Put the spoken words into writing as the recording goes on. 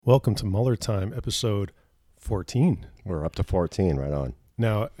Welcome to Mueller Time, episode 14. We're up to 14, right on.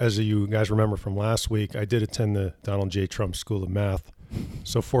 Now, as you guys remember from last week, I did attend the Donald J. Trump School of Math.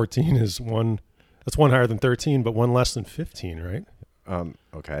 So 14 is that's one higher than 13, but one less than 15, right?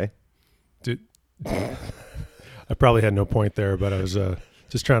 Okay. I probably had no point there, but I was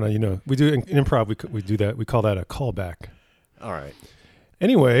just trying to, we do in improv, we do that. We call that a callback. All right.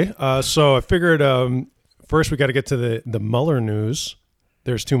 Anyway, so I figured first we got to get to the Mueller news.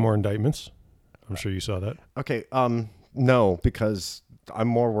 There's two more indictments. I'm sure you saw that. Okay. No, because I'm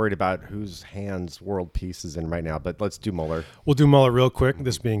more worried about whose hands world peace is in right now, but let's do Mueller. We'll do Mueller real quick,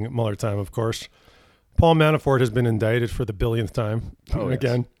 this being Mueller time, of course. Paul Manafort has been indicted for the billionth time.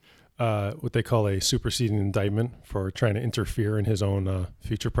 Again, what they call a superseding indictment for trying to interfere in his own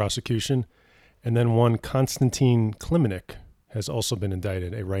future prosecution. And then one Konstantin Klimenik has also been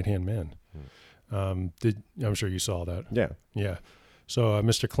indicted, a right-hand man. I'm sure you saw that. Yeah. Yeah. So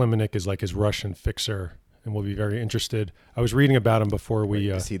Mr. Klimenik is like his Russian fixer, and we'll be very interested. I was reading about him before we...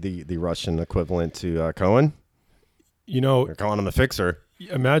 Is he the Russian equivalent to Cohen? They're calling him the fixer.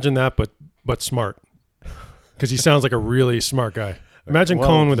 Imagine that, but smart. Because he sounds like a really smart guy. Imagine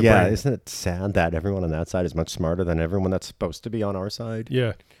Cohen with a brain. Yeah, isn't it sad that everyone on that side is much smarter than everyone that's supposed to be on our side?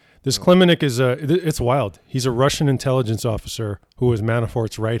 Yeah. This Klimenik is, it's wild. He's a Russian intelligence officer who was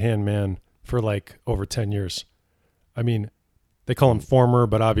Manafort's right-hand man for like over 10 years. I mean... They call him former,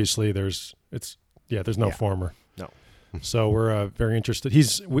 but obviously there's no former. No. So we're very interested.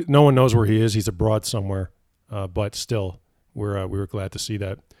 No one knows where he is. He's abroad somewhere, but still, we were glad to see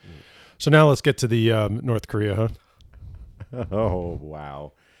that. So now let's get to the North Korea, huh? Oh,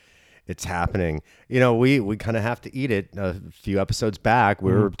 wow. It's happening. We kind of have to eat it. A few episodes back,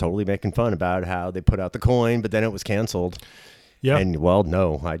 we were totally making fun about how they put out the coin, but then it was canceled. Yeah. And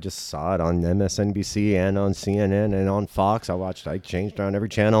no, I just saw it on MSNBC and on CNN and on Fox. I changed around every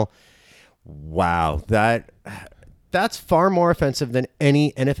channel. Wow. That's far more offensive than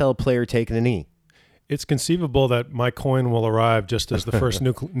any NFL player taking a knee. It's conceivable that my coin will arrive just as the first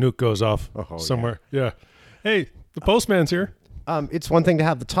nuke goes off somewhere. Yeah. Hey, the postman's here. It's one thing to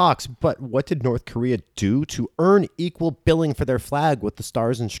have the talks, but what did North Korea do to earn equal billing for their flag with the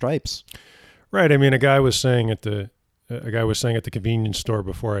stars and stripes? Right. I mean, a guy was saying at the convenience store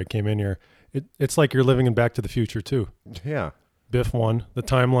before I came in here, it's like you're living in Back to the Future too. Yeah. Biff won. The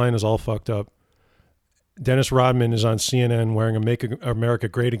timeline is all fucked up. Dennis Rodman is on CNN wearing a Make America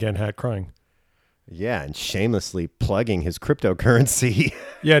Great Again hat crying. Yeah, and shamelessly plugging his cryptocurrency.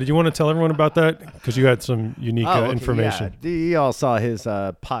 Yeah, did you want to tell everyone about that? Because you had some unique information. Yeah. You all saw his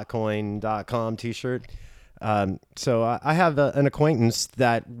potcoin.com t-shirt. So I have an acquaintance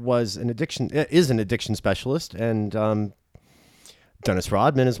that is an addiction specialist, and Dennis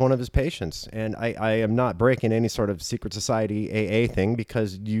Rodman is one of his patients. And I am not breaking any sort of secret society AA thing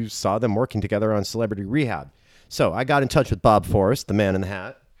because you saw them working together on Celebrity Rehab. So I got in touch with Bob Forrest, the man in the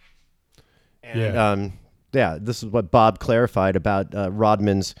hat. And this is what Bob clarified about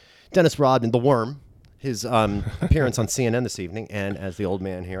Dennis Rodman, the worm. His appearance on CNN this evening, and as the old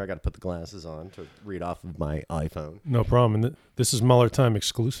man here, I got to put the glasses on to read off of my iPhone. No problem. And this is Mueller Time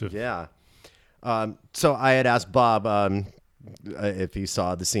exclusive. Yeah. So I had asked Bob if he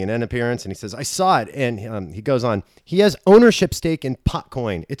saw the CNN appearance, and he says, I saw it. And he goes on, he has ownership stake in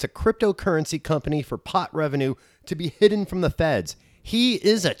Potcoin. It's a cryptocurrency company for pot revenue to be hidden from the feds. He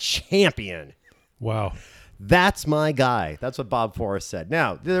is a champion. Wow. That's my guy. That's what Bob Forrest said.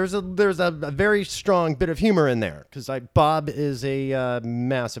 Now, there's a very strong bit of humor in there because Bob is a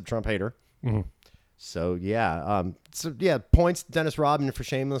massive Trump hater. Mm-hmm. So, points to Dennis Rodman for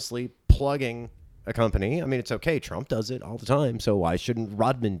shamelessly plugging a company. I mean, it's okay. Trump does it all the time. So why shouldn't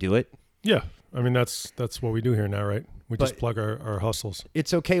Rodman do it? Yeah. I mean, that's what we do here now, right? We just plug our hustles.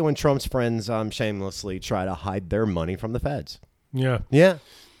 It's okay when Trump's friends shamelessly try to hide their money from the feds. Yeah. Yeah.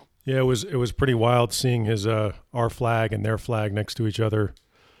 Yeah, it was pretty wild seeing his our flag and their flag next to each other.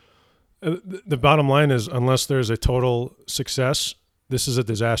 The bottom line is, unless there's a total success, this is a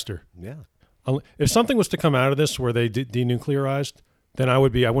disaster. Yeah. If something was to come out of this where they denuclearized, then I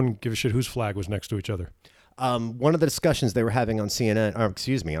wouldn't give a shit whose flag was next to each other. One of the discussions they were having on CNN, on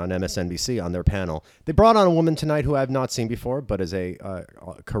MSNBC on their panel, they brought on a woman tonight who I've not seen before, but is a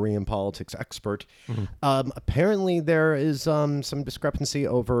Korean politics expert. Mm-hmm. Apparently there is some discrepancy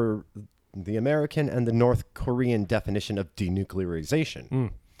over the American and the North Korean definition of denuclearization.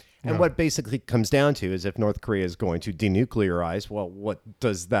 Mm. And what basically comes down to is if North Korea is going to denuclearize, well, what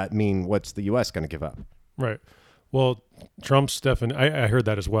does that mean? What's the U.S. going to give up? Right. Well, Trump's definitely, I heard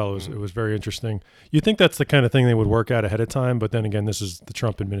that as well. It was very interesting. You think that's the kind of thing they would work out ahead of time, but then again, this is the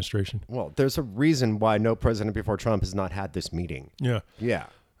Trump administration. Well, there's a reason why no president before Trump has not had this meeting. Yeah. Yeah.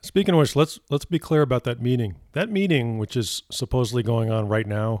 Speaking of which, let's be clear about that meeting. That meeting, which is supposedly going on right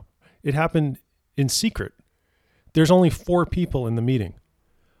now, it happened in secret. There's only 4 people in the meeting.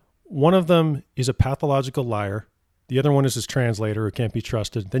 One of them is a pathological liar. The other one is his translator who can't be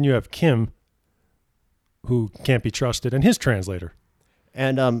trusted. Then you have Kim, who can't be trusted, and his translator.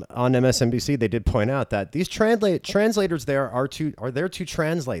 And on MSNBC, they did point out that these translators there are there to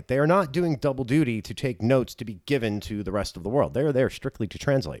translate. They are not doing double duty to take notes to be given to the rest of the world. They're there strictly to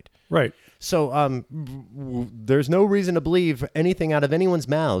translate. Right. So there's no reason to believe anything out of anyone's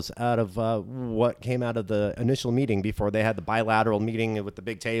mouths out of what came out of the initial meeting before they had the bilateral meeting with the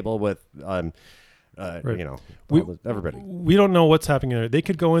big table with Right. Everybody. We don't know what's happening there. They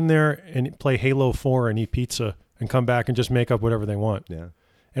could go in there and play Halo 4 and eat pizza and come back and just make up whatever they want. Yeah.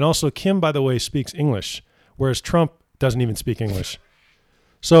 And also, Kim, by the way, speaks English, whereas Trump doesn't even speak English.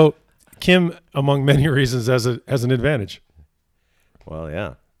 So Kim, among many reasons, has an advantage. Well,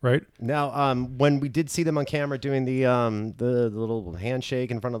 yeah. Right. Now, when we did see them on camera doing the little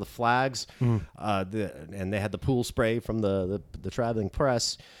handshake in front of the flags, and they had the pool spray from the traveling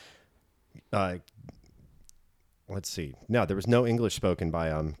press. Let's see. No, there was no English spoken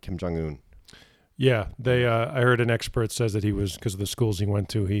by Kim Jong-un. Yeah, I heard an expert says that he was, because of the schools he went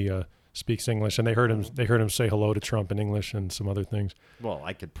to, he speaks English, and they heard him say hello to Trump in English and some other things. Well,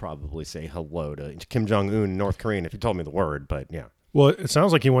 I could probably say hello to Kim Jong-un, North Korean, if you told me the word, but yeah. Well, it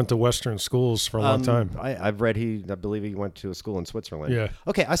sounds like he went to Western schools for a long time. I've read I believe he went to a school in Switzerland. Yeah.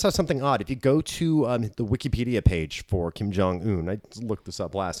 Okay, I saw something odd. If you go to the Wikipedia page for Kim Jong-un, I looked this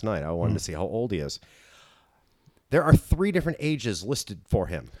up last night. I wanted to see how old he is. There are 3 different ages listed for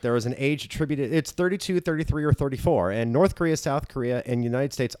him. There is an age attributed. It's 32, 33, or 34. And North Korea, South Korea, and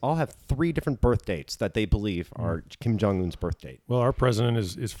United States all have 3 different birth dates that they believe are Kim Jong-un's birth date. Well, our president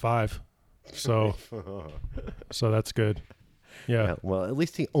is 5, so that's good. Yeah. Well, at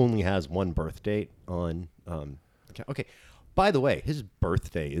least he only has 1 birth date on. Okay. By the way, his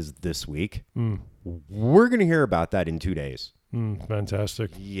birthday is this week. We're going to hear about that in 2 days.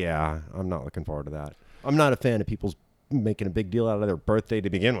 Fantastic. Yeah, I'm not looking forward to that. I'm not a fan of people making a big deal out of their birthday to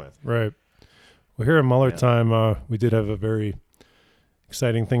begin with. Right. Well, here at Mueller time, we did have a very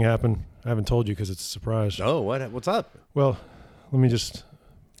exciting thing happen. I haven't told you because it's a surprise. Oh, what's up? Well, let me just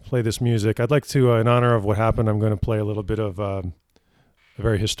play this music. I'd like to, in honor of what happened, I'm going to play a little bit of a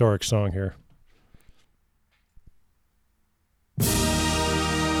very historic song here.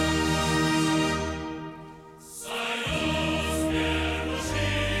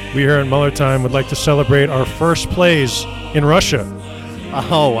 We here at Mueller Time would like to celebrate our first plays in Russia.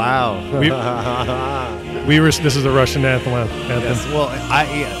 Oh, wow. This is a Russian anthem. Yes, well,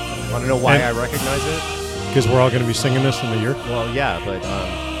 I want to know why I recognize it? Because we're all going to be singing this in the year. Well, yeah, but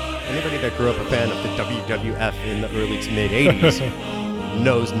anybody that grew up a fan of the WWF in the early to mid-'80s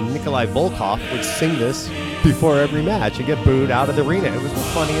knows Nikolai Volkov would sing this before every match and get booed out of the arena. It was the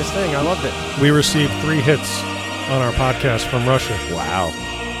funniest thing. I loved it. We received 3 hits on our podcast from Russia. Wow.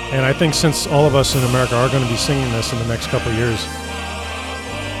 And I think since all of us in America are going to be singing this in the next couple of years,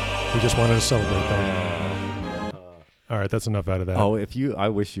 we just wanted to celebrate that. All right, that's enough out of that. Oh, I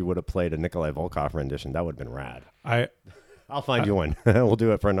wish you would have played a Nikolai Volkov rendition. That would have been rad. I'll find you one. We'll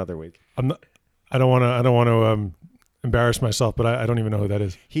do it for another week. I don't want to embarrass myself, but I don't even know who that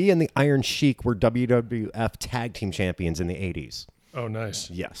is. He and the Iron Sheik were WWF tag team champions in the 80s. Oh, nice.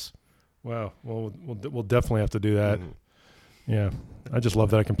 Yes. Wow. Well, we'll definitely have to do that. Mm-hmm. Yeah, I just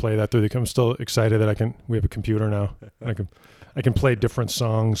love that I can play that through. I'm still excited that we have a computer now. I can play different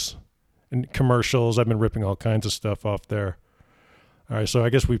songs and commercials. I've been ripping all kinds of stuff off there. All right, so I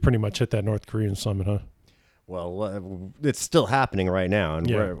guess we pretty much hit that North Korean summit, huh? Well, it's still happening right now, and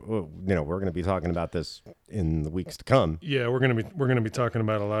we're going to be talking about this in the weeks to come. Yeah, we're going to be talking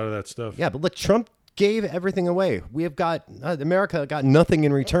about a lot of that stuff. Yeah, but look, Trump gave everything away. We have got America got nothing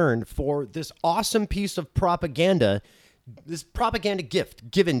in return for this awesome piece of propaganda. This propaganda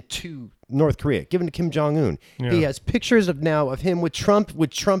gift given to North Korea, given to Kim Jong-un. Yeah. He has pictures of him with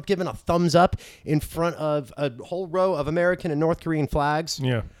Trump giving a thumbs up in front of a whole row of American and North Korean flags.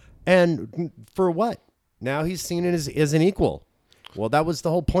 Yeah. And for what? Now he's seen it as an equal. Well, that was the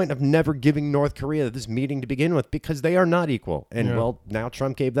whole point of never giving North Korea this meeting to begin with, because they are not equal. And now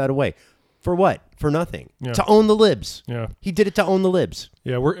Trump gave that away. For what? For nothing. Yeah. To own the libs. Yeah. He did it to own the libs.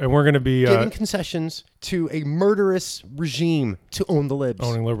 Yeah, we're going to be giving concessions to a murderous regime to own the libs.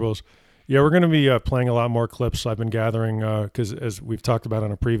 Owning liberals. Yeah, we're going to be playing a lot more clips. I've been gathering because, as we've talked about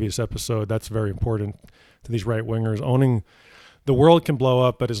on a previous episode, that's very important to these right wingers. Owning the world can blow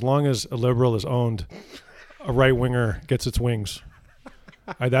up, but as long as a liberal is owned, a right winger gets its wings.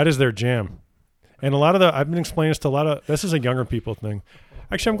 That is their jam. And I've been explaining this to this is a younger people thing.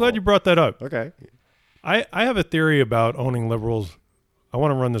 Actually, I'm glad you brought that up. Okay. I have a theory about owning liberals. I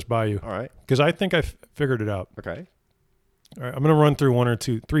want to run this by you. All right. Because I think I figured it out. Okay. All right, I'm going to run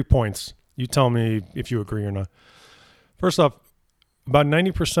through 3 points. You tell me if you agree or not. First off, about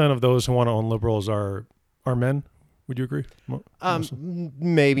 90% of those who want to own liberals are men. Would you agree?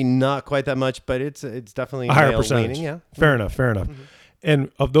 Maybe not quite that much, but it's definitely a higher male percentage. leaning, yeah. Fair enough.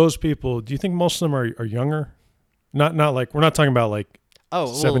 And of those people, do you think most of them are younger? Not like, we're not talking about like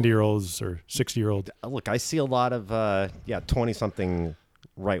 70-year-olds or 60-year-olds. Look, I see a lot of 20-something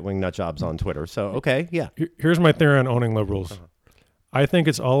right-wing nut jobs on Twitter. So, okay, yeah. Here's my theory on owning liberals. I think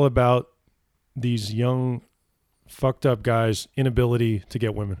it's all about these young, fucked up guys' inability to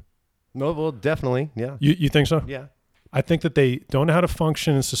get women. No, well, definitely, yeah. You think so? Yeah. I think that they don't know how to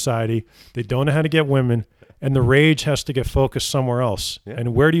function in society. They don't know how to get women, and the rage has to get focused somewhere else. Yeah.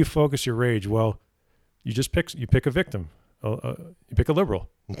 And where do you focus your rage? Well, you pick a victim. You pick a liberal.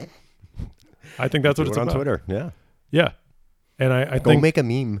 I think that's what it's on about. Twitter, yeah. Yeah, and I Go think make a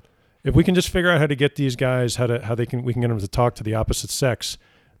meme. if we can just figure out how to get these guys, we can get them to talk to the opposite sex.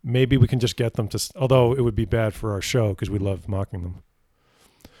 Maybe we can just get them to. Although it would be bad for our show because we love mocking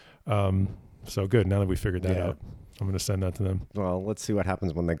them. So good. Now that we figured that out, I'm going to send that to them. Well, let's see what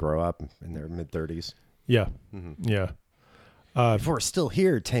happens when they grow up in their mid-30s. Yeah. Yeah. If we're still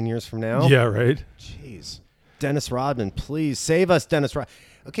here 10 years from now. Yeah, right. Jeez. Dennis Rodman, please save us, Dennis Rodman.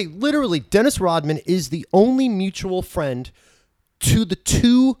 Okay, literally, Dennis Rodman is the only mutual friend to the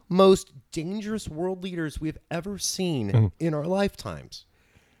two most dangerous world leaders we've ever seen in our lifetimes.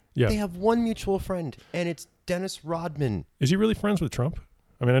 Yeah. They have one mutual friend, and it's Dennis Rodman. Is he really friends with Trump?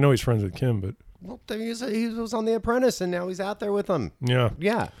 I mean, I know he's friends with Kim, but Well, he was on The Apprentice, and now he's out there with them. yeah.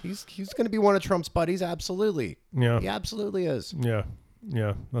 Yeah, he's going to be one of Trump's buddies, absolutely. Yeah. He absolutely is. Yeah.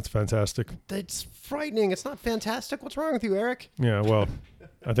 Yeah. That's fantastic. It's frightening. It's not fantastic. What's wrong with you, Eric? Yeah. Well,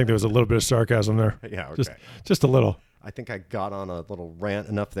 I think there was a little bit of sarcasm there. Yeah, okay. Just a little. I think I got on a little rant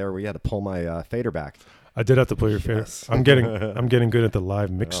enough there where you had to pull my fader back. I did have to pull your fader. I'm getting good at the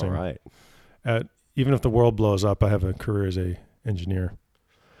live mixing. All right. Even if the world blows up, I have a career as a engineer.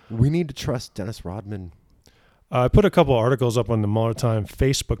 We need to trust Dennis Rodman. I put a couple articles up on the Mueller Time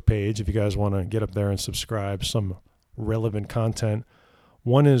Facebook page if you guys want to get up there and subscribe, some relevant content.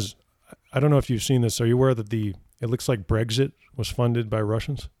 One is, I don't know if you've seen this. Are you aware that it looks like Brexit was funded by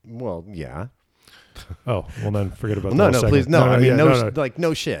Russians? Well, yeah. Oh, well then forget about No, that. please, no. I mean,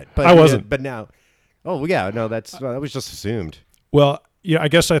 no shit. But I wasn't. But now, oh yeah, no, that was just assumed. Well, yeah, I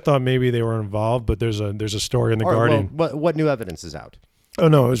guess I thought maybe they were involved, but there's a story in the Guardian. Well, what new evidence is out? Oh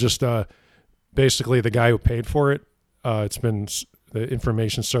no, it was just basically the guy who paid for it. It's been the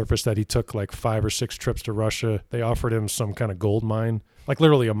information surfaced that he took like 5 or 6 trips to Russia. They offered him some kind of gold mine, like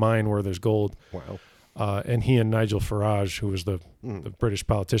literally a mine where there's gold. Wow. And he and Nigel Farage, who was the British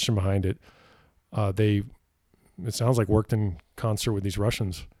politician behind it, it sounds like worked in concert with these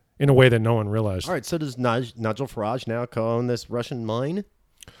Russians in a way that no one realized. All right, so does Nigel Farage now co-own this Russian mine?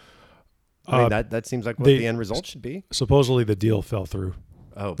 I mean, that seems like what the end result should be. Supposedly the deal fell through.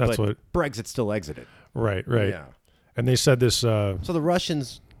 Oh, that's but what Brexit still exited. Right. Yeah. And they said this. So the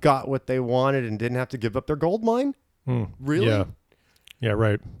Russians got what they wanted and didn't have to give up their gold mine? Really? Yeah. Yeah,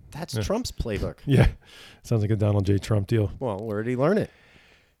 right. That's Trump's playbook. Yeah. Sounds like a Donald J. Trump deal. Well, where did he learn it?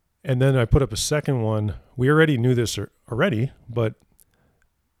 And then I put up a second one. We already knew this already, but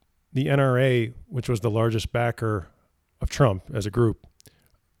the NRA, which was the largest backer of Trump as a group,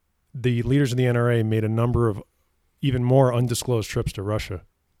 the leaders of the NRA made a number of even more undisclosed trips to Russia,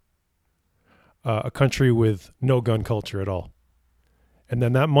 a country with no gun culture at all. And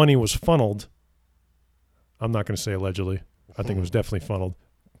then that money was funneled, I'm not going to say allegedly, I think it was definitely funneled,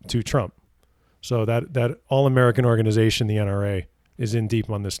 to Trump. So that all-American organization, the NRA, is in deep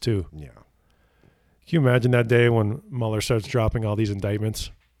on this too. Yeah. Can you imagine that day when Mueller starts dropping all these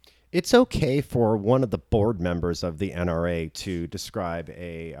indictments? It's okay for one of the board members of the NRA to describe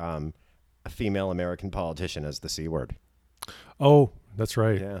a female American politician as the C word. Oh, that's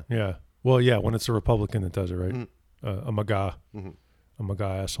right. Yeah. Well, yeah, when it's a Republican that does it, right? A MAGA. A MAGA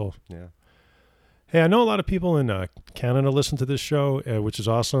asshole. Yeah. Hey, I know a lot of people in Canada listen to this show, which is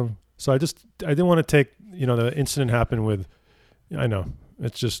awesome. So I didn't want to take, the incident happened with, I know,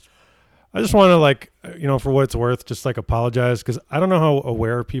 it's just, I just want to for what it's worth, just apologize because I don't know how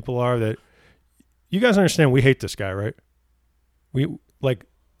aware people are that you guys understand we hate this guy, right? We're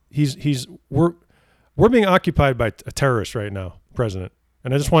being occupied by a terrorist right now, president.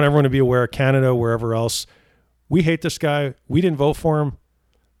 And I just want everyone to be aware, Canada, wherever else, we hate this guy. We didn't vote for him.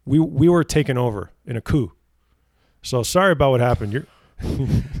 We were taken over in a coup. So sorry about what happened.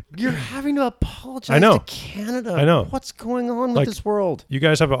 You're having to apologize I know. to Canada. I know. What's going on with Like, this world? You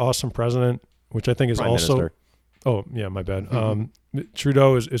guys have an awesome president, which I think is Prime also. Minister. Oh yeah, my bad.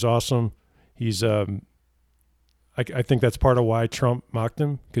 Trudeau is awesome. He's I think that's part of why Trump mocked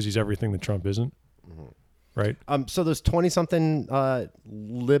him, because he's everything that Trump isn't. Right. So those 20-something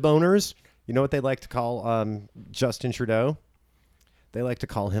lib owners, you know what they like to call Justin Trudeau? They like to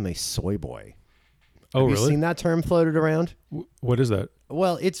call him a soy boy. Oh, Have really? you seen that term floated around? What is that?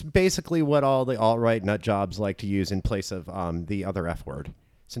 Well, it's basically what all the alt-right nut jobs like to use in place of the other F word.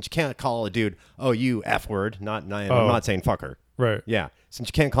 Since you can't call a dude, oh, you F word, I'm not saying fucker. Right. Yeah. Since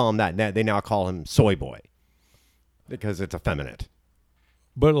you can't call him that, they now call him soy boy because it's effeminate.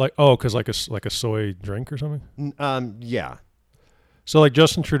 But because like a soy drink or something. Yeah. So like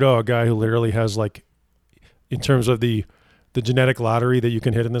Justin Trudeau, a guy who literally has like, in terms of the genetic lottery that you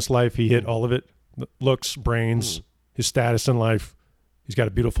can hit in this life, he hit all of it: looks, brains, his status in life. He's got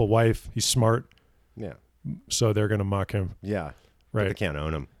a beautiful wife. He's smart. Yeah. So they're gonna mock him. Yeah. Right. But they can't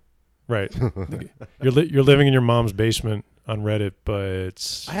own him. Right. You're living in your mom's basement on Reddit,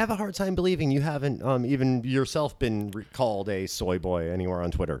 but I have a hard time believing you haven't even yourself been called a soy boy anywhere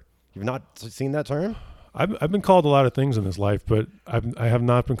on Twitter. You've not seen that term? I've been called a lot of things in this life, but I have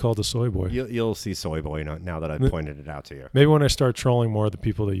not been called a soy boy. You'll see soy boy now that I've pointed it out to you. Maybe when I start trolling more of the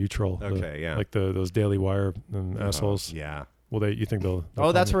people that you troll. Okay, yeah. Like those Daily Wire and assholes. Yeah. Well, you think they'll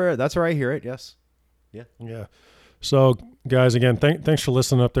Oh, that's where I hear it. Yes. Yeah. Yeah. So, guys, again, thanks for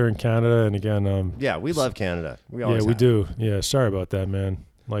listening up there in Canada, and again, yeah, we love Canada. We always we have. do. Yeah, sorry about that, man.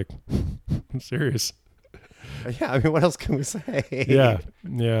 Like, I'm serious. Yeah, I mean, what else can we say? Yeah.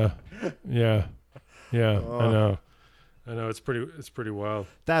 I know. It's pretty wild.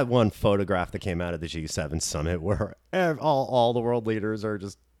 That one photograph that came out of the G7 summit where all the world leaders are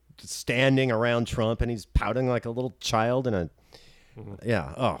just standing around Trump, and he's pouting like a little child in a.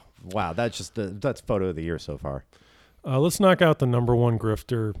 Yeah. Oh, wow. That's photo of the year so far. Let's knock out the number one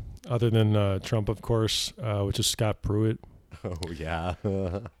grifter, other than Trump, of course, which is Scott Pruitt. Oh, yeah.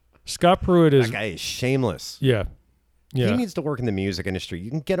 Scott Pruitt is... That guy is shameless. Yeah. He needs to work in the music industry. You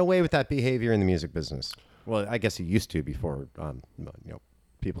can get away with that behavior in the music business. Well, I guess he used to before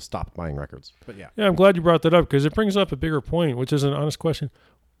people stopped buying records. But yeah. Yeah, I'm glad you brought that up, because it brings up a bigger point, which is an honest question.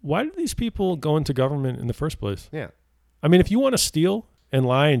 Why do these people go into government in the first place? Yeah. I mean, if you want to steal and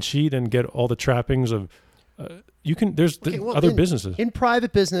lie and cheat and get all the trappings of... you can. There's other businesses. In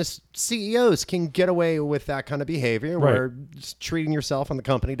private business, CEOs can get away with that kind of behavior, where just treating yourself on the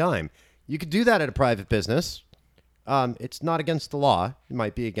company dime. You could do that at a private business. It's not against the law. It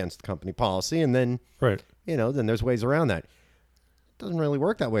might be against company policy, and then then there's ways around that. It doesn't really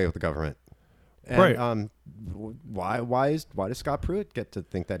work that way with the government. And, why does Scott Pruitt get to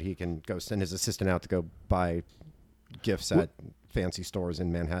think that he can go send his assistant out to go buy gifts at fancy stores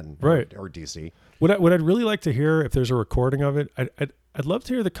in Manhattan or DC? What I'd really like to hear, if there's a recording of it, I'd love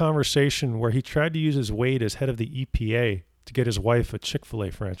to hear the conversation where he tried to use his weight as head of the EPA to get his wife a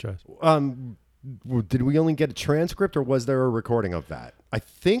Chick-fil-A franchise. Did we only get a transcript, or was there a recording of that? I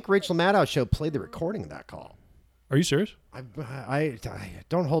think Rachel Maddow's show played the recording of that call. Are you serious? I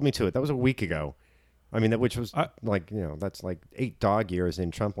don't hold me to it. That was a week ago. I mean, which was that's like 8 dog years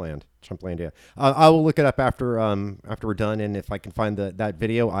in Trumplandia. I will look it up after we're done, and if I can find that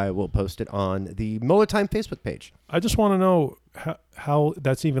video, I will post it on the Mueller Time Facebook page. I just want to know how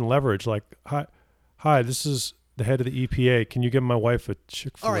that's even leveraged. Like, hi, this is the head of the EPA. Can you give my wife a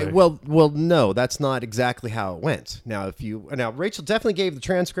Chick-fil-A? All right. Well, no, that's not exactly how it went. Now, Rachel definitely gave the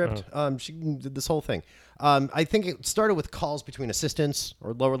transcript. She did this whole thing. I think it started with calls between assistants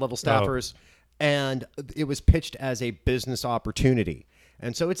or lower level staffers. And it was pitched as a business opportunity.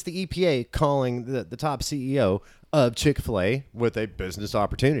 And so it's the EPA calling the top CEO of Chick-fil-A with a business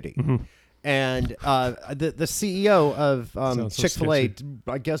opportunity. Mm-hmm. And the CEO of Chick-fil-A,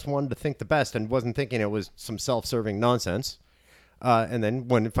 I guess, wanted to think the best and wasn't thinking it was some self-serving nonsense. And then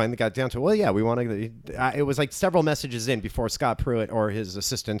when it finally got down to, we want to... it was like several messages in before Scott Pruitt or his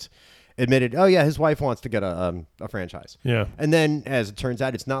assistant admitted, his wife wants to get a franchise. Yeah. And then, as it turns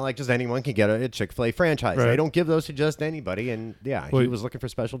out, it's not like just anyone can get a Chick-fil-A franchise. Right. They don't give those to just anybody. And he was looking for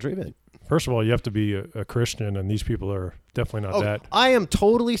special treatment. First of all, you have to be a Christian, and these people are definitely not that. I am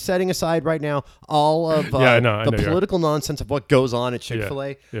totally setting aside right now all of the political nonsense of what goes on at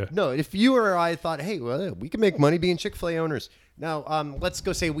Chick-fil-A. Yeah. No, if you or I thought, hey, we can make money being Chick-fil-A owners. Now, let's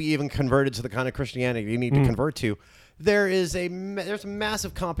go say we even converted to the kind of Christianity you need to convert to. There's a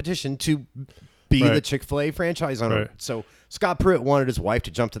massive competition to be the Chick-fil-A franchise owner. Right. So Scott Pruitt wanted his wife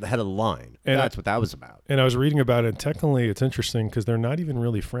to jump to the head of the line. And that's what that was about. And I was reading about it. And technically, it's interesting because they're not even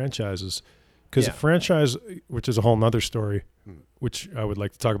really franchises. Because a franchise, which is a whole nother story, which I would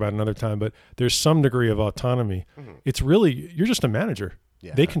like to talk about another time, but there's some degree of autonomy. It's really, you're just a manager.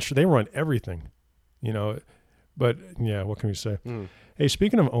 Yeah. They run everything, you know. But yeah, what can we say? Hey,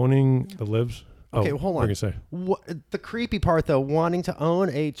 speaking of owning the libs. Okay, hold on. What can you say? The creepy part, though, wanting to own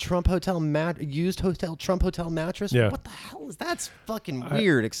a Trump Hotel used Trump Hotel mattress. Yeah. What the hell is that's fucking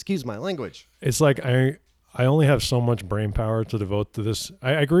weird? Excuse my language. It's like I only have so much brain power to devote to this.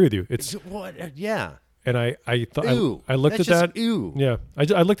 I agree with you. It's what? Yeah. and I thought Ew. I looked That's at just that. Ew. Yeah,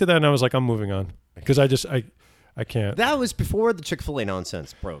 I looked at that and I was like, I'm moving on because I can't. That was before the Chick-fil-A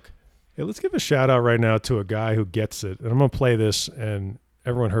nonsense broke. Hey, let's give a shout out right now to a guy who gets it, and I'm gonna play this, and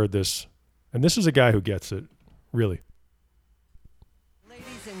everyone heard this, and this is a guy who gets it, really.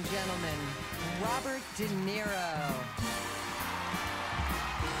 Ladies and gentlemen, Robert De Niro.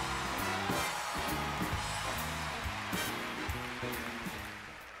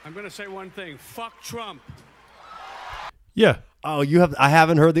 I'm going to say one thing. Fuck Trump. Yeah, Oh, I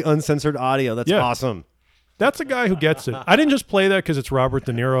haven't heard the uncensored audio. That's Yeah. awesome. that's a guy who gets it. I didn't just play that because it's Robert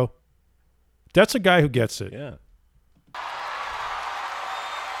De Niro. That's a guy who gets it. Yeah.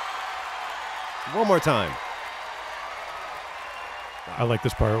 One more time. I like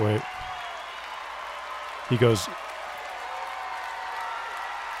this part. Wait, he goes.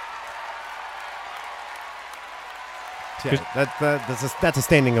 Yeah, that's a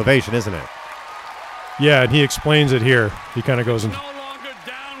standing ovation, isn't it? Yeah, and he explains it here. He kind of goes in. No longer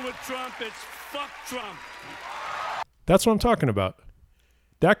down with Trump. It's fuck Trump. That's what I'm talking about.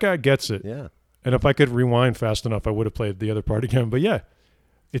 That guy gets it. Yeah. And if I could rewind fast enough, I would have played the other part again. But yeah,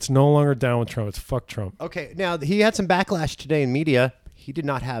 it's no longer down with Trump. It's fuck Trump. Okay, now he had some backlash today in media. He did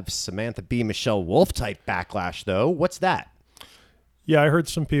not have Samantha Bee, Michelle Wolf type backlash, though. What's that? Yeah, I heard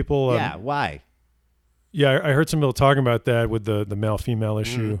some people. Yeah, why? Yeah, I heard some people talking about that with the male-female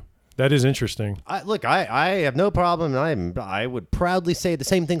issue. That is interesting. I have no problem. I would proudly say the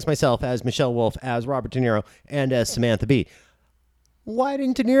same things myself as Michelle Wolf, as Robert De Niro, and as Samantha Bee. Why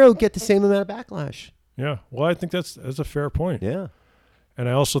didn't De Niro get the same amount of backlash? Yeah, well, I think that's a fair point. Yeah. And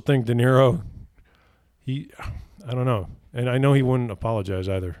I also think De Niro, I don't know. And I know he wouldn't apologize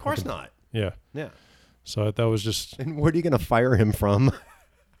either. Of course not. Yeah. Yeah. So that was just, And where are you going to fire him from?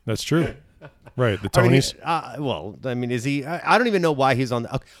 that's true. Right, the I mean, Tonys. is he? I don't even know why he's on.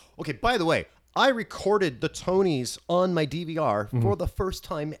 Okay, by the way, I recorded the Tonys on my DVR for the first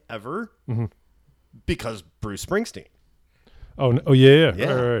time ever because Bruce Springsteen. Oh, yeah.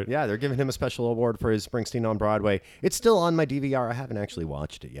 Yeah, Right. yeah, they're giving him a special award for his Springsteen on Broadway. It's still on my DVR. I haven't actually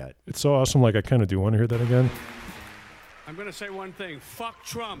watched it yet. It's so awesome. Like, I kind of do want to hear that again. I'm going to say one thing. Fuck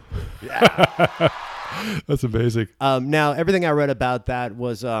Trump. That's amazing. Now, everything I read about that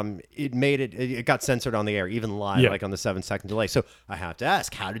was it got censored on the air, even live, Yeah. like on the 7-second delay. So I have to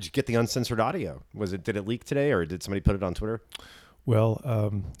ask, how did you get the uncensored audio? Did it leak today, or did somebody put it on Twitter? Well,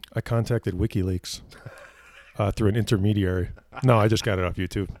 I contacted WikiLeaks through an intermediary. No, I just got it off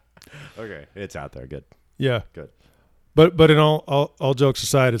YouTube. Okay, it's out there. Good, Yeah. good. But in all jokes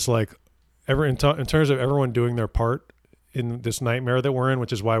aside, it's like in terms of everyone doing their part in this nightmare that we're in,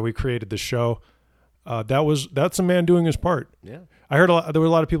 which is why we created this show. That's a man doing his part. Yeah. I heard there were a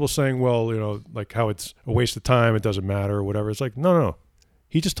lot of people saying, well, like how it's a waste of time, it doesn't matter or whatever. It's like, no.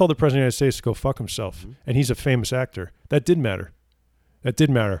 He just told the president of the United States to go fuck himself, and he's a famous actor. That did matter.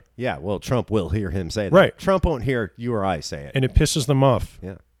 Yeah, well, Trump will hear him say that. Right. Trump won't hear you or I say it. And it pisses them off.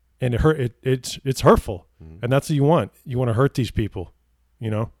 Yeah. And it's hurtful, and that's what you want. You want to hurt these people,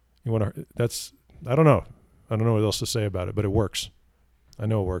 you want to. I don't know what else to say about it, but it works. I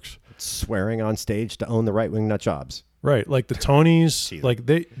know it works. Swearing on stage to own the right-wing nut jobs. Right, like the Tonys, like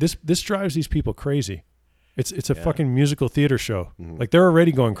this drives these people crazy. It's a fucking musical theater show. Like they're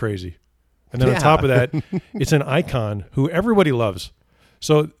already going crazy, and then on top of that, it's an icon who everybody loves.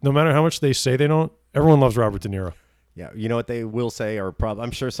 So no matter how much they say they don't, everyone loves Robert De Niro. Yeah, you know what they will say, or probably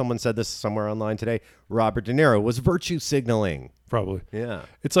I'm sure someone said this somewhere online today. Robert De Niro was virtue signaling. Probably. Yeah.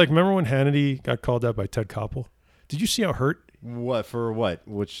 It's like, remember when Hannity got called out by Ted Koppel? Did you see how hurt? What for? What?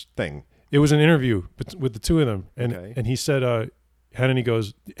 Which thing? It was an interview with the two of them, and Okay. and he said, Hannity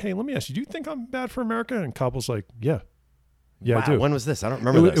goes, "Hey, let me ask you, do you think I'm bad for America?" And Koppel's like, "Yeah, Wow, I do." When was this? I don't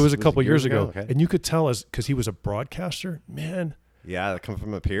remember. It was a couple years ago, Okay. and you could tell because he was a broadcaster. Man, Yeah, that come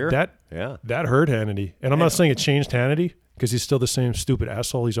from up here. that Yeah. hurt Hannity, and I'm not saying it changed Hannity because he's still the same stupid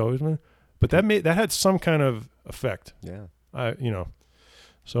asshole he's always been, but that had some kind of effect. Yeah.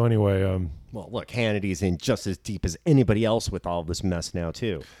 So anyway, Well, look, Hannity's in just as deep as anybody else with all this mess now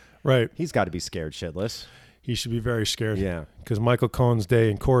too. right, He's got to be scared shitless. he should be very scared. Yeah. because Michael Cohen's day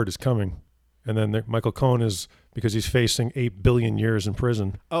in court is coming, and then Michael Cohen is because he's facing 8 billion years in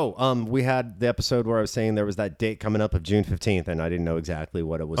prison. Oh, we had the episode where I was saying there was that date coming up of June 15th, and I didn't know exactly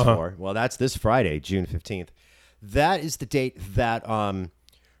what it was for. Well, that's this Friday, June 15th. That is the date that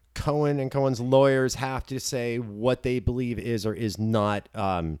Cohen and Cohen's lawyers have to say what they believe is or is not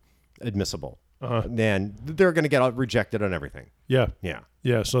admissible. And they're going to get rejected on everything. Yeah. Yeah.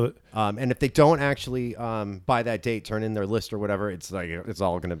 Yeah. So, and if they don't actually by that date turn in their list or whatever, it's like it's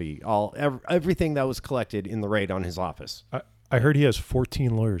all going to be everything that was collected in the raid on his office. I heard he has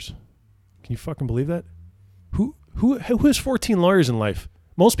 14 lawyers. Can you fucking believe that? Who has 14 lawyers in life?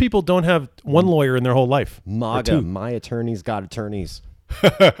 Most people don't have one lawyer in their whole life. MAGA, my attorney's got attorneys.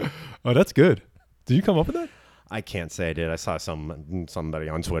 Oh, that's good. Did you come up with that? I can't say I did. I saw somebody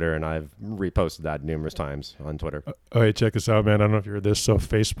on Twitter, and I've reposted that numerous times on Twitter. Oh, hey, check this out, man. I don't know if you heard this. So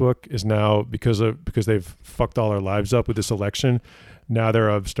Facebook is now, because they've fucked all our lives up with this election, now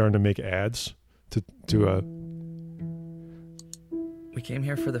they're starting to make ads to We came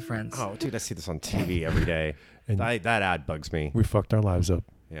here for the friends. Oh, dude, I see this on TV every day. And that ad bugs me. we fucked our lives up.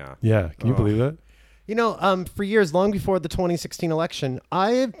 Yeah. Yeah. Can you believe that? You know, for years, long before the 2016 election,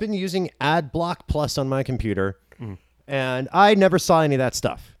 I have been using AdBlock Plus on my computer, and I never saw any of that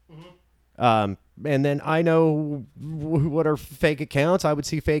stuff. And then I know what are fake accounts. I would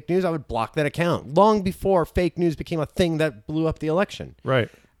see fake news. I would block that account long before fake news became a thing that blew up the election. Right.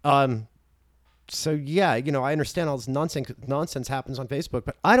 So, yeah, you know, I understand all this nonsense happens on Facebook,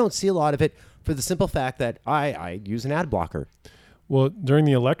 but I don't see a lot of it for the simple fact that I use an ad blocker. Well, during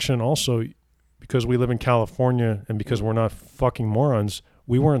the election also, because we live in California and because we're not fucking morons,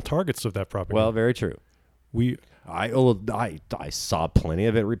 we weren't targets of that propaganda. Well, very true. I saw plenty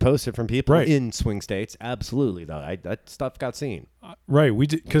of it reposted from people in swing states. Absolutely, though. That stuff got seen. Right. We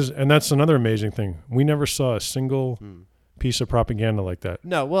did, and that's another amazing thing. We never saw a single piece of propaganda like that.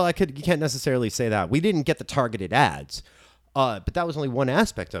 No, well, you can't necessarily say that. We didn't get the targeted ads. But that was only one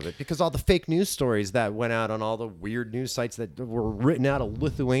aspect of it, because all the fake news stories that went out on all the weird news sites that were written out of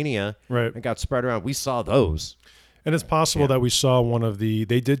Lithuania and got spread around, we saw those. And it's possible that we saw one of they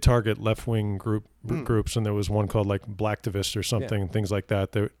did target left-wing groups, and there was one called like Blacktivist or something, and things like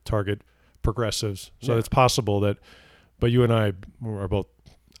that target progressives. So it's possible that, but you and I are both.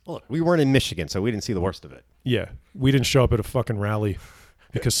 Look, we weren't in Michigan, so we didn't see the worst of it. Yeah, we didn't show up at a fucking rally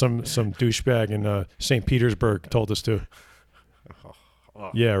because some douchebag in St. Petersburg told us to.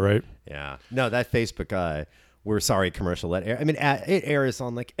 Yeah, right. Yeah. No, that Facebook, we're sorry commercial. It airs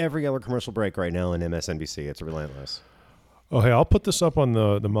on like every other commercial break right now in MSNBC. It's relentless. Oh, hey, I'll put this up on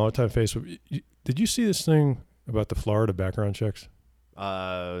the Molotov Facebook. Did you see this thing about the Florida background checks?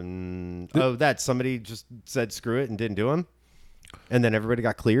 That somebody just said screw it and didn't do them? And then everybody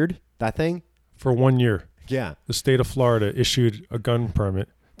got cleared? That thing? For 1 year. Yeah. The state of Florida issued a gun permit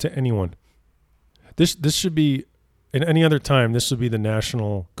to anyone. This should be, in any other time, this would be the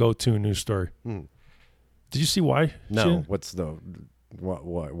national go-to news story. Did you see why? No. What's the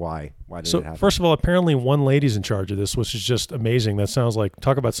why? Why did it happen? First of all, apparently one lady's in charge of this, which is just amazing. That sounds like,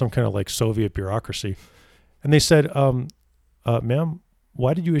 talk about some kind of like Soviet bureaucracy. And they said, ma'am,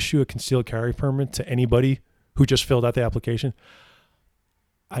 why did you issue a concealed carry permit to anybody who just filled out the application?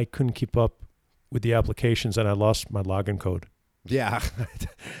 I couldn't keep up with the applications and I lost my login code. Yeah.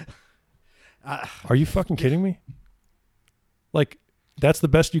 Are you fucking kidding me? Like, that's the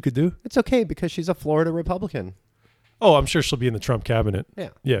best you could do? It's okay because she's a Florida Republican. Oh, I'm sure she'll be in the Trump cabinet. Yeah.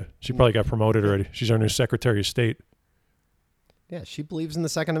 Yeah. She probably got promoted already. She's our new Secretary of State. Yeah. She believes in the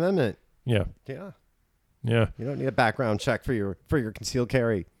Second Amendment. Yeah. Yeah. Yeah. You don't need a background check for your concealed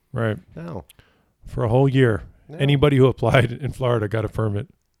carry. Right. No. For a whole year. No. Anybody who applied in Florida got a permit.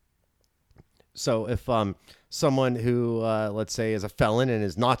 So if someone who, let's say, is a felon and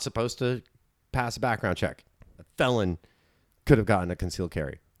is not supposed to pass a background check, a felon could have gotten a concealed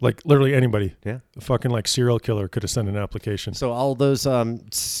carry. Like literally anybody. Yeah. A fucking like serial killer could have sent an application. So all those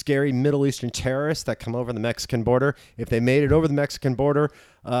scary Middle Eastern terrorists that come over the Mexican border, if they made it over the Mexican border,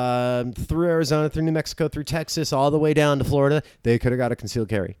 through Arizona, through New Mexico, through Texas, all the way down to Florida, they could have got a concealed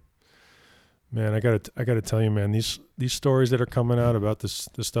carry. Man, I gotta tell you, man, these stories that are coming out about this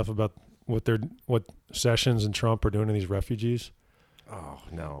stuff about what Sessions and Trump are doing to these refugees. Oh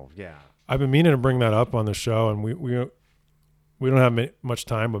no, yeah. I've been meaning to bring that up on the show, and we don't have much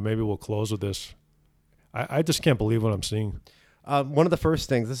time, but maybe we'll close with this. I just can't believe what I'm seeing. One of the first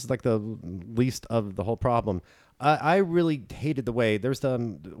things, this is like the least of the whole problem. I really hated the way there's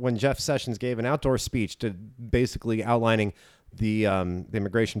when Jeff Sessions gave an outdoor speech to basically outlining the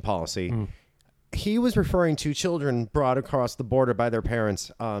immigration policy. He was referring to children brought across the border by their parents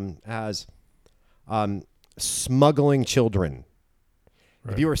as smuggling children.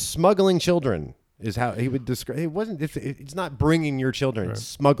 Right. If you are smuggling children, is how he would describe. It wasn't. It's not bringing your children. It's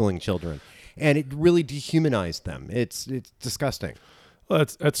smuggling children, and it really dehumanized them. It's disgusting. Well,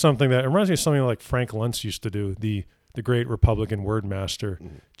 that's something that it reminds me of something like Frank Luntz used to do. The great Republican word master,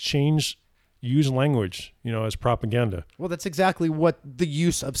 use language, as propaganda. Well, that's exactly what the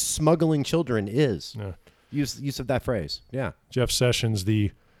use of smuggling children is. Yeah. Use of that phrase. Yeah. Jeff Sessions,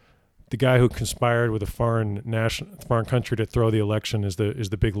 the guy who conspired with a foreign country to throw the election, is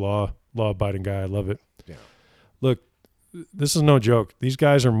the big law-abiding guy. I love it. Yeah. Look, this is no joke. These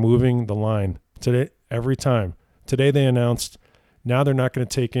guys are moving the line today every time. Today they announced now they're not going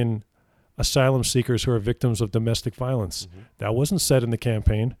to take in asylum seekers who are victims of domestic violence. That wasn't said in the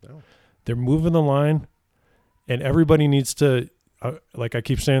campaign. No. They're moving the line, and everybody needs to, like I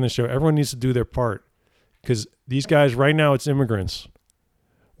keep saying in the show, everyone needs to do their part. Because these guys, right now, it's immigrants.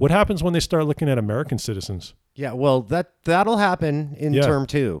 What happens when they start looking at American citizens? Yeah, well, that'll happen in term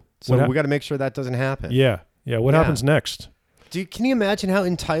 2. So we got to make sure that doesn't happen. Yeah. What happens next? Can you imagine how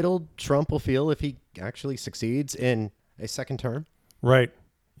entitled Trump will feel if he actually succeeds in a second term? Right.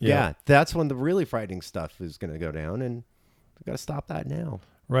 Yeah, that's when the really frightening stuff is going to go down, and we've got to stop that now.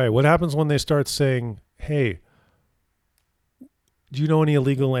 Right. What happens when they start saying, hey, do you know any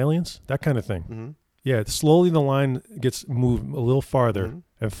illegal aliens? That kind of thing. Mm-hmm. Yeah, slowly the line gets moved a little farther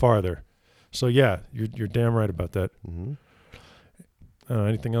and farther. So, yeah, you're damn right about that. Mm-hmm.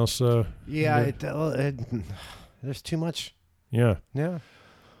 Anything else? There's too much. Yeah. Yeah.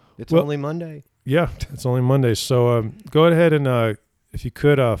 It's only Monday. Yeah, it's only Monday. So go ahead and, if you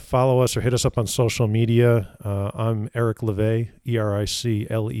could, follow us or hit us up on social media. I'm Eric Levay,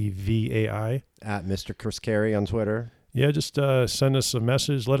 EricLevai. At Mr. Chris Carey on Twitter. Yeah, just send us a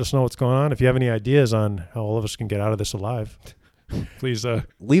message. Let us know what's going on. If you have any ideas on how all of us can get out of this alive, please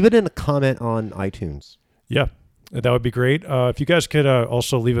leave it in a comment on iTunes. Yeah, that would be great. If you guys could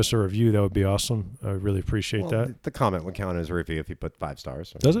also leave us a review, that would be awesome. I really appreciate that. The comment would count as a review if you put 5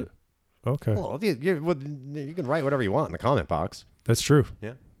 stars. Does it? Okay. Well, you can write whatever you want in the comment box. That's true.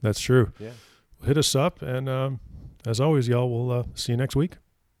 Yeah. That's true. Yeah. Hit us up, and as always, y'all, we'll see you next week.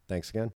 Thanks again.